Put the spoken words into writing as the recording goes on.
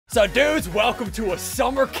So dudes, welcome to a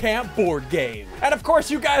summer camp board game. And of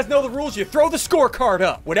course, you guys know the rules. You throw the scorecard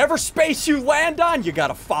up. Whatever space you land on, you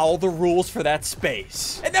gotta follow the rules for that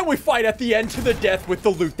space. And then we fight at the end to the death with the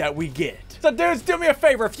loot that we get. So dudes, do me a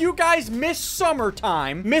favor. If you guys miss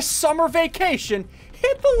summertime, miss summer vacation,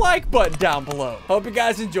 hit the like button down below. Hope you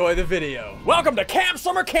guys enjoy the video. Welcome to Camp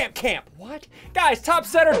Summer Camp. What? Guys, Top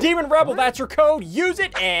Setter, Demon Rebel, that's your code. Use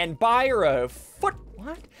it and buy her a foot.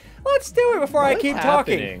 What? Let's do it before I keep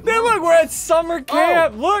talking. Dude, look, we're at summer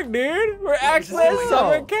camp. Look, dude, we're actually at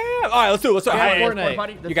summer camp. All right, let's do it. Let's do it.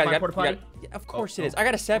 Fortnite. You got it. Of course it is. I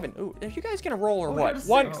got a 7. Ooh, are you guys gonna roll or what?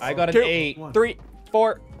 1, I got an 2, 8. 3,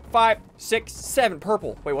 4, 5, 6, 7.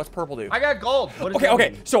 Purple. Wait, what's purple do? I got gold. What does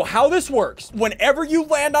Okay. So how this works, whenever you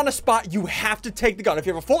land on a spot, you have to take the gun. If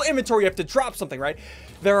you have a full inventory, you have to drop something, right?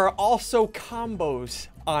 There are also combos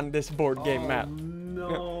on this board game map.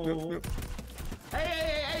 No.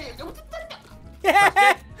 Hey.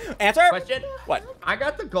 Answer? Question? What? I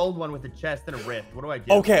got the gold one with the chest and a rift. What do I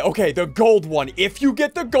do? Okay, the gold one. If you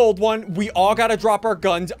get the gold one, we all gotta drop our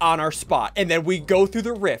guns on our spot. And then we go through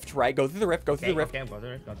the rift, right? Go through the rift, Okay, Okay,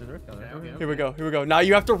 Here we go. Now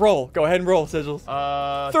you have to roll. Go ahead and roll, Sigils.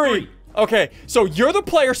 3. Okay, so you're the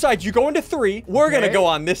player side. You go into 3. We're gonna go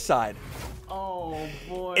on this side. Oh,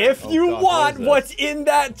 boy. If you want what's in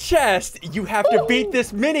that chest, you have to beat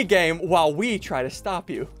this mini game while we try to stop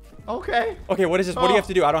you. Okay. Okay, what is this? What do you have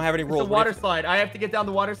to do? I don't have any rules. It's a water slide. I have to get down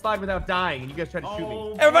the water slide without dying, and you guys try to shoot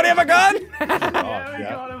me. Everybody have a gun? Yeah, we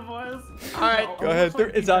got it, boys. All right. Go ahead.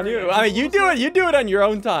 It's on you. I mean, you do it on your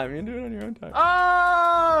own time. You do it on your own time.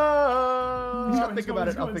 I'll think about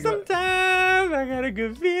it. Sometimes I got a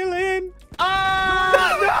good feeling. No!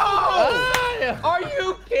 Are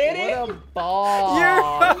you kidding? What a ball.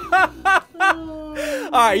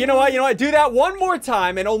 All right, you know what? Do that one more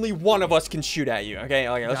time, and only one of us can shoot at you. Okay,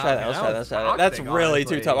 let's try that. That's really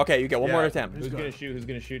too tough. Okay, you get one more attempt. Who's gonna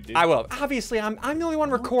shoot, dude? I will. Obviously, I'm the only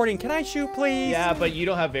one recording. Can I shoot, please? Yeah, but you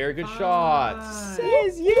don't have very good shots.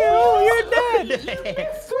 Says you. You're dead.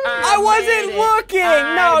 I wasn't looking.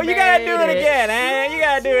 No, you gotta do it again, eh? You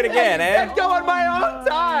gotta do it again, eh? Let's go on my own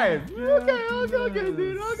time. Okay, I'll go again,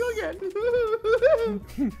 dude. I'll go again.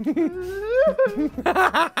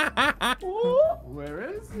 Where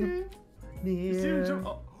is he? Near,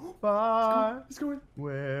 far,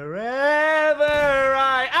 wherever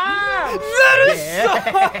I am. That is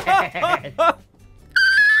so...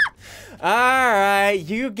 All right,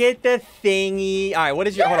 you get the thingy. All right, what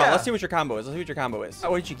is your... Hold on, let's see what your combo is. What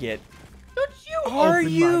did you get? Don't you Are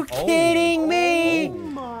you kidding me?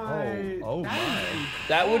 Oh my.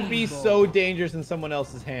 That would be so dangerous in someone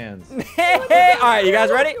else's hands. All right, you guys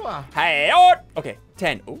ready? Hey, okay,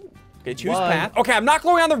 10. Ooh. Okay, choose path. Okay, I'm not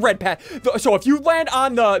going on the red path. So if you land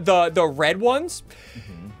on the red ones,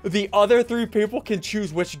 the other 3 people can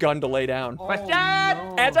choose which gun to lay down. Question.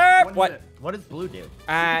 Answer. What does blue do?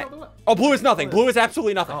 Blue is nothing. Blue is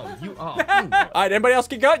absolutely nothing. All right, anybody else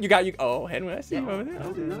get gun? You got you. Oh, Henry, I see you over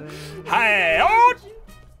there. Hey,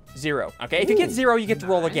 0. Okay, if you get 0, you get to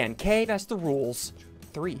roll again. Okay, that's the rules.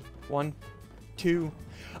 3, 1, 2.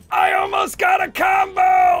 I almost got a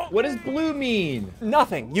combo! What does blue mean?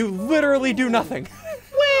 Nothing. You literally do nothing.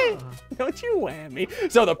 Don't you wham me.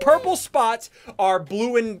 So the purple spots are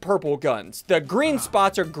blue and purple guns. The green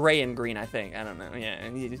spots are gray and green, I think. I don't know. Yeah.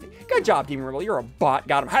 Good job, Demon Rebel. You're a bot.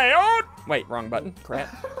 Got him. Hey, wait, wrong button.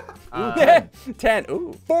 Crap. 10.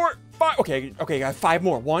 Ooh. 4, 5. Okay, got 5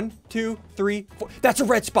 more. 1, 2, 3, 4. That's a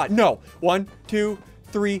red spot. No. 1, 2,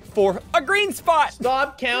 3, 4. A green spot.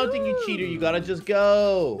 Stop counting, you cheater. You gotta just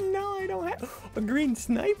go. No, I don't have a green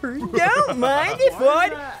sniper. Don't mind if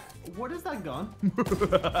what? What is that gun?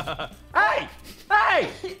 Hey!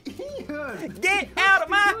 Get out of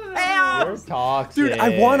my house! You're toxic. Dude,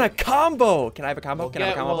 I want a combo. Can I have a combo? Can I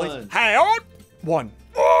have a combo, please? Hey, 1.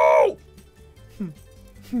 Oh!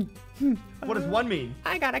 What does 1 mean?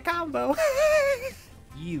 I got a combo.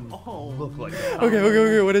 You look like that.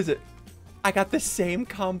 Okay, what is it? I got the same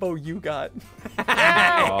combo you got. All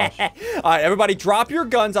right, everybody drop your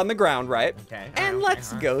guns on the ground, right? Okay. And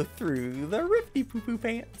let's go through the rifty poo-poo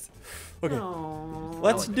pants. Okay.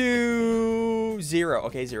 Let's do 0.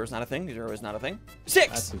 Okay, 0 is not a thing. 0 is not a thing.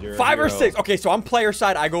 6. 5 or 6. Okay, so I'm player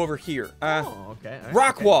side. I go over here. Okay.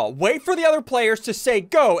 Rock wall. Wait for the other players to say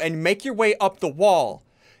go and make your way up the wall.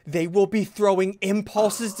 They will be throwing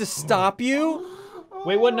impulses to stop you.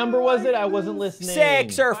 Wait, what number was it? I wasn't listening.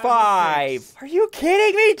 6 or 5. Are you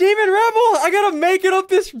kidding me, Demon Rebel? I gotta make it up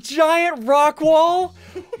this giant rock wall.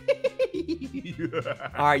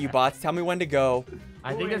 All right, you bots, tell me when to go.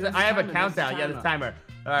 I think I have a countdown. Yeah, the timer.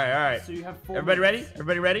 All right. So you have 4 Everybody ready? minutes.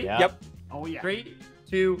 Everybody ready? Yeah. Yep. Oh yeah. 3,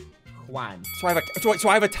 2, one. So I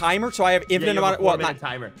have a timer. So I have infinite amount of, well, not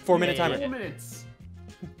timer. 4-minute timer. 4 minutes.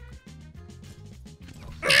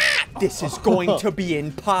 This is going to be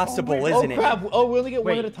impossible, isn't Oh it? crap! Oh, we only get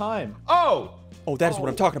one Wait. at a time. Oh! Oh, that is what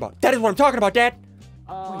I'm talking about. That is what I'm talking about, Dad.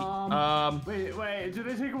 Wait, did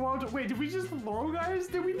they take a while to, wait, did we just throw, guys?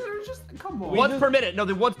 Did we literally just, come on. Once per minute. No,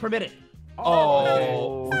 they're once per minute.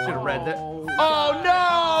 Oh, we should have read that. Oh, Oh,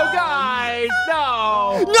 no, guys,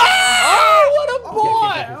 no. No! Oh, what a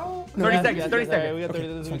boy! 30 seconds, 30 seconds. We got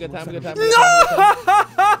 30, we got time, we got time. No!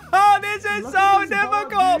 This is Look so at this difficult.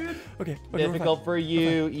 ball, dude. Okay. Difficult for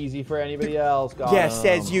you, easy for anybody else. Got Yeah, him.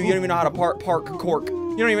 says you. You don't even know how to park cork.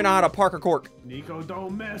 You don't even know how to park a cork. Nico,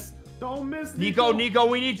 don't miss. Don't miss, Nico,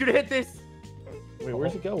 we need you to hit this. Wait,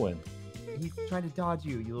 where's it going? He's trying to dodge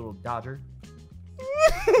you, you little dodger.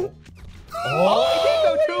 Oh,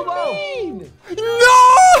 Nico, too low.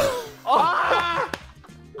 No! Ah!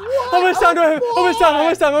 How much time do I have? How much time? How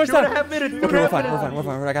much time? How much 2.5 time? minutes. Okay, we're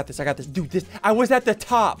fine. I got this. Dude, this. I was at the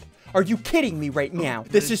top. Are you kidding me right now?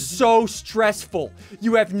 This is so stressful.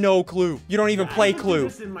 You have no clue. You don't even play I do Clue.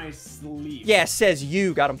 this in my sleep. Yeah, says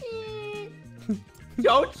you. Got him.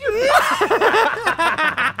 Don't you?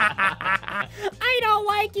 I don't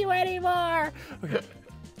like you anymore.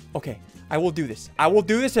 Okay. I will do this. I will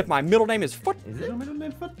do this if my middle name is Foot. Is it your middle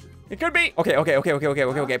name, Foot? It could be.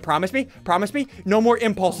 Okay. Promise me. No more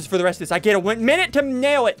impulses for the rest of this. I get a 1 minute to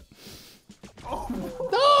nail it.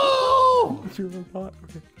 No! I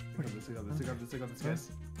got this,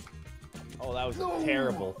 guys. Oh, that was a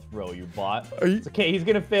terrible throw you bought. Are you- It's okay, he's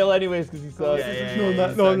gonna fail anyways because he sucks.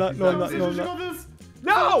 No, I'm not.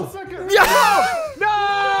 No! Second.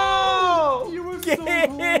 No! You were Get so it.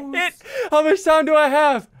 close. How much time do I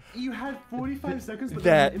have? You had 45 seconds, but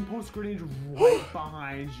That- then an impulse grenade right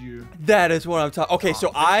behind you. That is what I'm talking. Okay,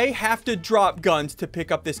 so I have to drop guns to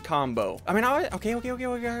pick up this combo. I mean, okay.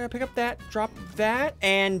 Pick up that, drop that,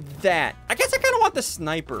 and that. I guess I kind of want the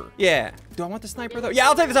sniper. Yeah. Do I want the sniper though? Yeah,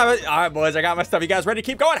 I'll take this. All right, boys, I got my stuff. You guys ready to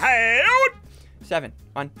keep going? Hey, 7.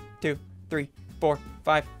 1, 2, 3, 4,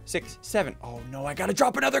 5, 6, 7. Oh no, I gotta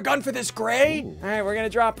drop another gun for this gray. All right, we're gonna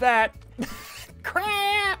drop that.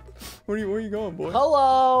 Crap. Where are you going, boy?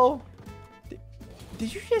 Hello!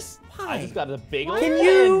 Did you just? Why? I just got a big old Can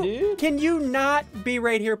pen, dude. Can you not be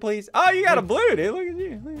right here, please? Oh, you got a blue, dude. Look at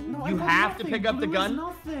you. No, You I got have to nothing. pick up the Blue gun? is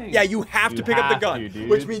nothing. Yeah, you have to You pick up the have gun, to, dude.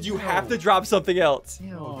 which means you have to drop something else.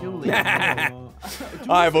 Oh. Julie. All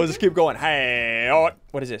right, boys, let's keep going. Hey, oh,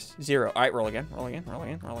 what is this? 0. All right, roll again.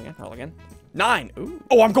 9. Ooh.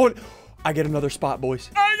 Oh, I'm going. I get another spot,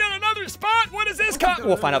 boys. I get another spot. What is this combo?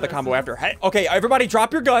 We'll find out the combo after. Hey, okay, everybody,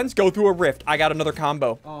 drop your guns. Go through a rift. I got another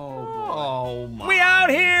combo. Oh my. We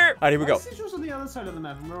out here. All right, here we go. Citrus on the other side of the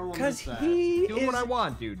map. And we're all on Because this side. he Do is. what I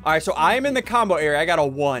want, dude. All right, so I am in the combo area. I got a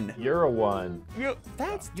 1. You're a 1.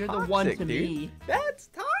 That's You're toxic, the one to dude. me. That's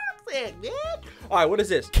toxic, man. All right, what is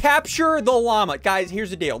this? Capture the llama. Guys,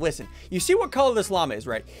 here's the deal. Listen, you see what color this llama is,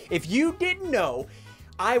 right? If you didn't know,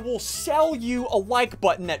 I will sell you a like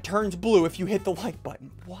button that turns blue if you hit the like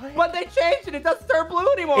button. What? But they changed it. It doesn't turn blue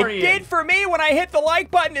anymore. It Ian. did for me when I hit the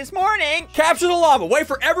like button this morning. Capture the llama. Wait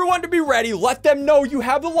for everyone to be ready. Let them know you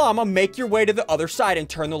have the llama. Make your way to the other side and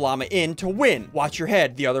turn the llama in to win. Watch your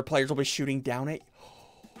head. The other players will be shooting down at you.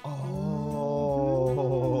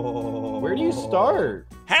 Oh. Where do you start?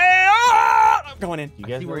 Hey, ah! I'm going in. You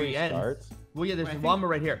guys see know where where he he ends. starts? Well, yeah, there's a llama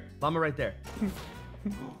right here. Llama right there.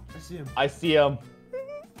 I see him. I see him.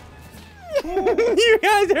 You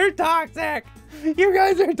guys are toxic. You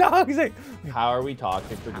guys are toxic. How are we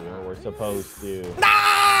toxic for doing what we're supposed to?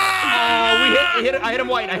 Ah! I hit him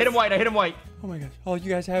white. I hit him white. Oh my gosh. All you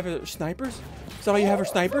guys have are snipers? Is that all you have are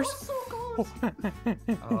snipers?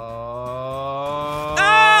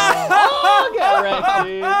 Oh, get wrecked,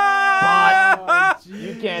 dude. Ah!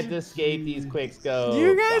 You can't escape these quick scopes.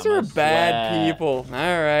 You guys I'm are a bad sweat. people.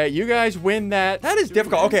 All right, you guys win that. That is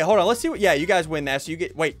difficult. Okay, hold on. Let's see what. Yeah, you guys win that. So you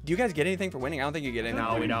get. Wait, do you guys get anything for winning? I don't think you get anything.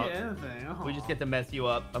 No, we don't. Get anything. Oh. We just get to mess you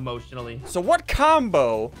up emotionally. So what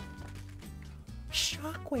combo?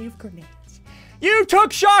 Shockwave grenades. You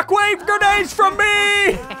took shockwave grenades from me.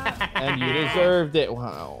 And you deserved it.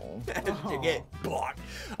 Wow. You get bought.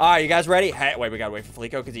 All right, you guys ready? Hey, wait, we gotta wait for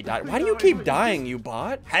Flico because he died. Why do you keep dying, you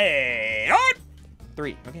bot? Hey, on.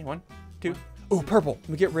 3. Okay, 1, 2. Ooh, purple. Let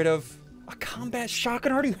me get rid of a combat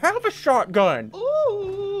shotgun. I already have a shotgun.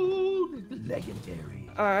 Ooh, legendary.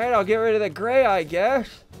 All right, I'll get rid of the gray, I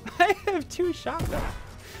guess. I have 2 shotguns.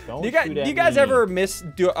 Don't Do you shoot guys at me. ever miss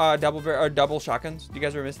double shotguns? Do you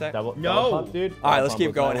guys ever miss that? Double No. dude. All right, let's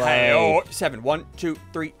keep going. Hey, oh. 7. 1, 2,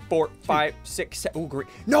 3, 4, 5, 6, 7. Ooh, green.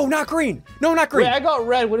 No, not green. No, not green. Wait, I got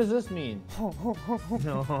red. What does this mean?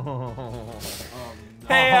 No.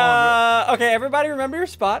 Hey, okay, everybody remember your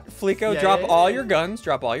spot. Fleeko, drop all your guns.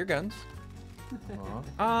 Drop all your guns.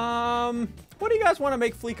 What do you guys want to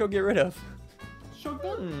make Fleeko get rid of?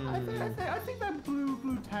 Shotgun. I think that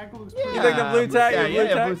blue tag looks pretty. You think the blue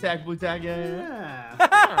tag? Blue tag, Yeah.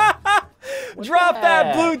 Drop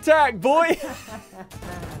that blue tag, boy.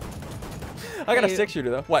 I got a 6-shooter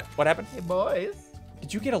though. What happened? Hey, boys.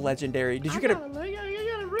 Did you get a legendary? Did you get a...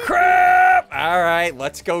 Crap! Crap! All right,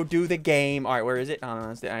 let's go do the game. All right, where is it? All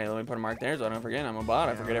right, let me put a mark there so I don't forget. I'm a bot.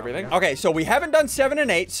 I forget everything. Okay, so we haven't done 7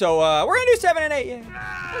 and 8, so we're gonna do 7 and 8. Yeah.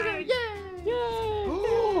 Okay,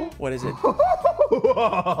 What is it? Bow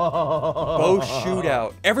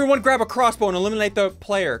shootout. Everyone grab a crossbow and eliminate the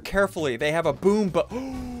player carefully. They have a boom, but. Wait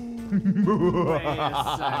a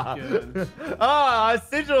second.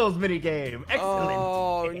 Sigils minigame. Excellent.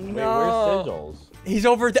 Oh, Wait, no. where's Sigils? He's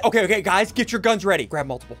over there. Okay, guys, get your guns ready. Grab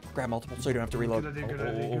multiple so you don't have to reload.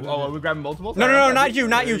 Are we grabbing multiple? No, not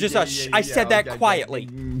you, just us. I said that quietly.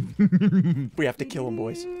 We have to kill him,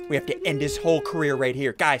 boys. We have to end his whole career right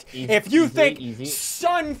here. Guys, if you think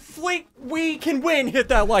Sunfleet we can win, hit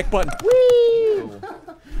that like button. Woo!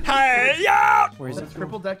 Hey, yeah! Where is it?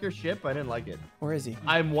 Triple decker ship? I didn't like it. Where is he?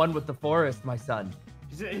 I'm one with the forest, my son.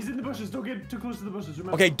 He's in the bushes. Don't get too close to the bushes.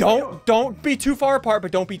 Remember. Okay, don't be too far apart,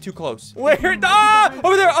 but don't be too close. Where? Ah!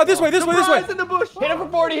 Over there! Oh, this way! In the bush. Hit him for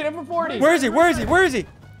 40. Hit him for 40. Where is he?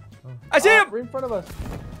 I see him! Right in front of us.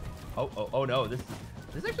 Oh no! This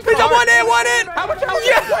actually. He's one in! How much health?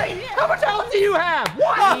 How much health do you have?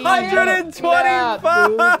 What? 125!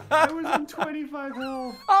 I was in 25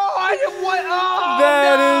 health. Oh, I didn't want. Oh,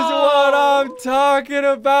 That is what I'm talking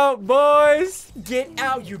about, boys. Get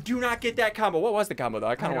out. You do not get that combo. What was the combo, though?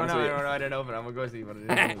 I kind of want to see it. I don't know, but I'm gonna go see what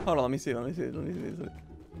it is. Hold on, let me see.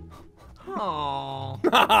 Oh.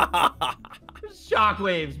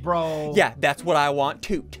 Shockwaves, bro. Yeah, that's what I want,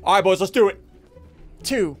 toot. All right, boys, let's do it.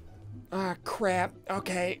 2. Ah, crap.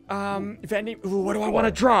 Okay, vending. Ooh, what do I want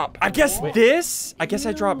to drop? I guess this? I guess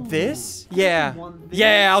I drop this? Yeah.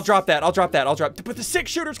 Yeah, I'll drop that. But the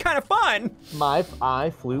 6-shooter's kind of fun. My eye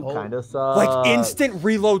flew kind of sucks. Like instant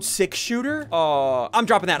reload 6-shooter? I'm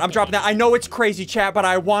dropping that. I know it's crazy, chat, but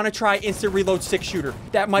I want to try instant reload 6-shooter.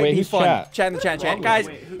 That might be fun. Chat in the chat. Guys,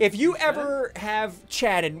 if you ever have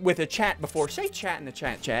chatted with a chat before, say chat in the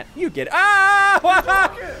chat. You get it.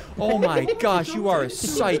 Ah! Oh my gosh, you are a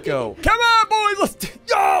psycho. Come on, boys. Let's do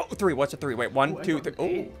 3. What's a 3? Wait, 1, 2, 3. Oh.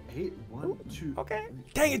 8, 1, 2. Okay.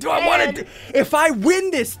 Dang it. Do I want to? If I win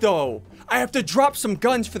this, though, I have to drop some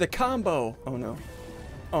guns for the combo. Oh no.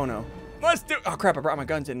 Let's do. Oh crap! I brought my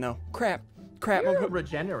guns in though. Crap.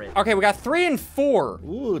 Regenerate. Okay, we got 3 and 4.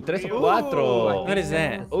 Ooh, 3 or 4. What is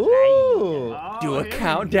that? Ooh. Do a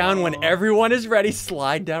countdown when everyone is ready.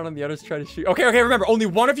 Slide down on the others. Try to shoot. Okay. Remember, only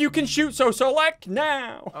one of you can shoot. So select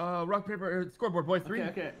now. Rock paper scoreboard, boy. 3,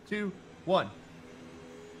 2, 1.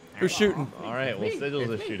 Who's shooting? All right. Well,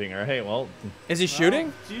 Sigils is shooting. All right. Well. Is he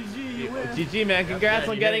shooting? GG, you win. GG, man. Congrats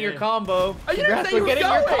on getting your combo. Congrats on getting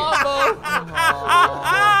your combo.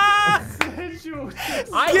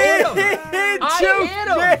 I hit him.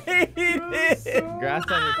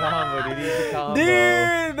 Congrats on your combo, dude. Easy combo.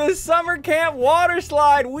 Dude, the summer camp water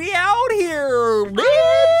slide. We out here.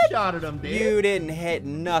 Shot at him, dude. You didn't hit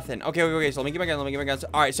nothing. Okay. So let me get my guns.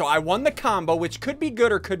 All right. So I won the combo, which could be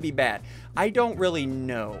good or could be bad. I don't really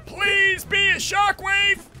know. Please be a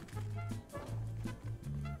shockwave.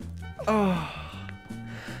 Oh.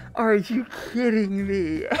 Are you kidding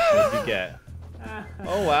me? What'd you get?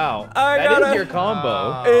 Oh, wow. That is your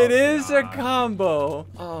combo. It is a combo.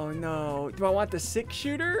 Oh, no. Do I want the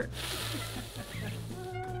 6-shooter?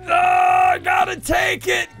 Oh, I gotta take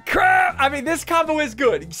it. Crap. I mean, this combo is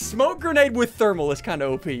good. Smoke grenade with thermal is kind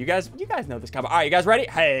of OP. You guys know this combo. All right, you guys ready?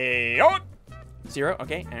 Hey, on. 0.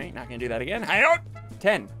 Okay. All right, not gonna do that again. Hey, on.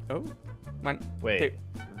 10. Oh. 1, 2,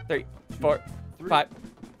 3, 4, 5.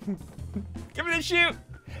 Give me the shoot.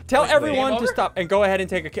 Tell everyone to stop and go ahead and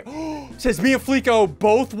take a kill. Says me and Fleeko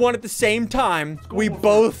both won at the same time. We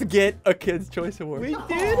both get a Kid's Choice Award. We did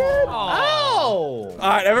it. Oh. All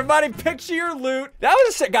right, everybody picture your loot. That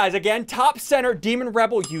was a sick, guys. Again, top center, Demon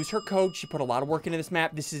Rebel. Use her code. She put a lot of work into this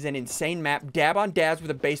map. This is an insane map. Dab on dads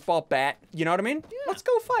with a baseball bat. You know what I mean? Yeah. Let's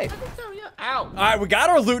go fight. Ow. All right, we got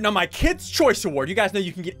our loot. Now, my Kid's Choice Award. You guys know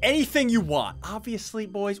you can get anything you want. Obviously,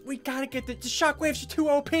 boys, we got to get the shockwaves are too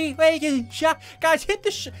OP. Guys, hit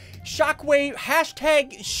the shockwave,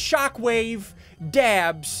 hashtag shockwave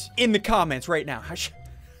dabs in the comments right now.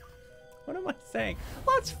 What am I saying?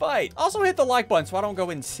 Let's fight. Also hit the like button so I don't go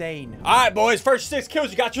insane. All right, boys, first 6 kills.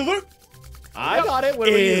 You got your loot? I got it. What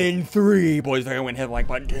are you? In 3, boys, they're gonna hit the like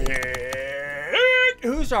button.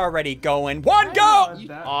 who's already going? One go!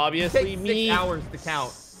 Obviously Take me. 6 hours to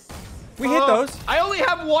count. We hit those. I only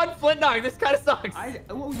have 1 flint knife. This kind of sucks.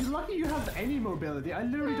 Well, you're lucky you have any mobility. I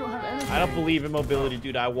literally don't have anything. I don't believe in mobility,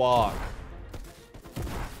 dude. I walk.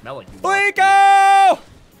 Smell like you. Blico!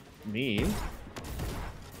 Me?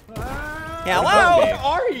 Hello? Okay. Where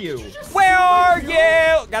are you? Where are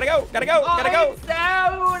you? Gotta go, gotta go, gotta go.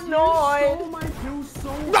 I'm so annoyed. Oh my god,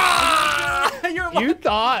 so Ah! You're You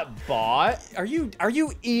thought bot? Are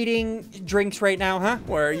you eating drinks right now, huh?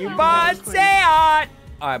 Where are you bots at?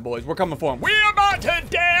 All right, boys, we're coming for him. We're about to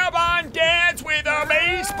dab on dads with a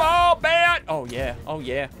baseball bat. Oh, yeah. Oh,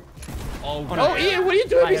 yeah. Oh, Oh, no. Oh, Ian, what are you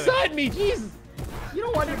doing I have beside me? Jesus. You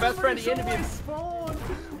don't want your best friend Ian to be. spawn.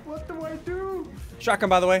 What do I do? Shotgun,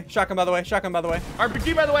 by the way. Shotgun, by the way. Shotgun, by the way.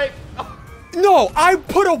 RPG, by the way. Oh. No, I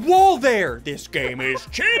put a wall there. This game is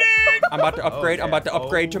cheating. I'm about to upgrade. Oh, I'm about to yeah.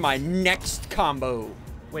 upgrade to my next combo.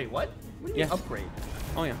 Wait, what? What do you Yeah. upgrade?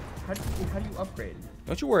 Oh, yeah. How do you upgrade?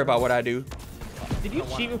 Don't you worry about what I do. Did you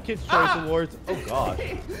cheat with Kids' Choice Awards? Oh, God.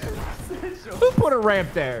 Who put a ramp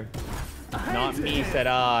there? Not me, said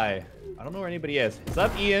I. I don't know where anybody is. What's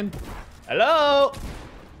up, Ian? Hello?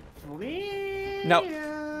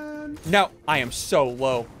 No. No, I am so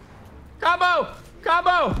low. Combo!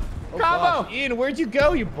 Combo! Oh, Combo! gosh. Ian, where'd you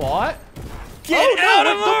go, you bot? Get out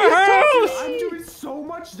of our house! I'm doing so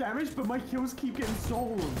much damage, but my kills keep getting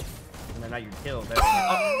stolen. And then now you're killed.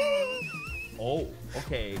 Oh,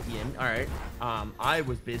 okay, Ian. All right. I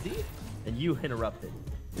was busy, and you interrupted.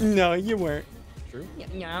 No, you weren't. True.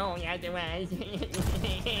 No, yeah, there was.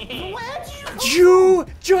 You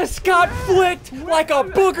just got flicked like a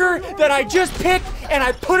booger that I just picked, and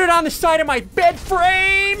I put it on the side of my bed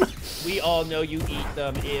frame. We all know you eat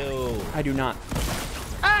them. Ew. I do not.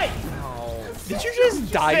 Hey! No. Did you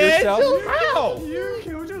just die yourself? How? You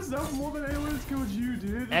killed yourself more than anyone else killed you,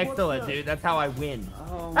 dude. Excellent, What the- dude. That's how I win.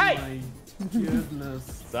 Oh Hey! my goodness.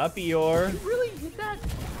 What's up, Eeyore? You really hit that?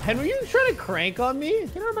 Henry, you trying to crank on me?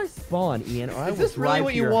 Get out of my spawn, Ian, or I Is will this really drive what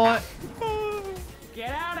to you your want? house. Get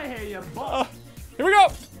out of here, you bot. Here we go.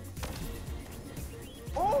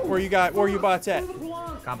 Oh, Where you bots at? through the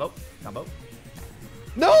block. Combo. Combo.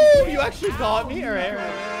 No, you actually got me. All right, all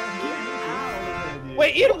right. Get out of here.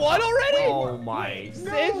 Wait, Ian won already? Oh my.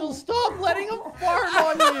 Sigil, stop letting him fart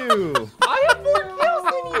on you. I have more kills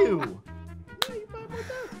than you.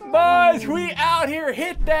 Boys, we out here.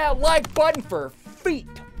 Hit that like button for feet.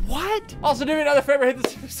 What? Also, do me another favor, hit the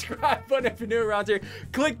subscribe button if you're new around here.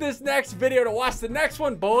 Click this next video to watch the next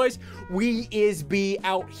one, boys. We is be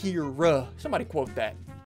out here. Somebody quote that.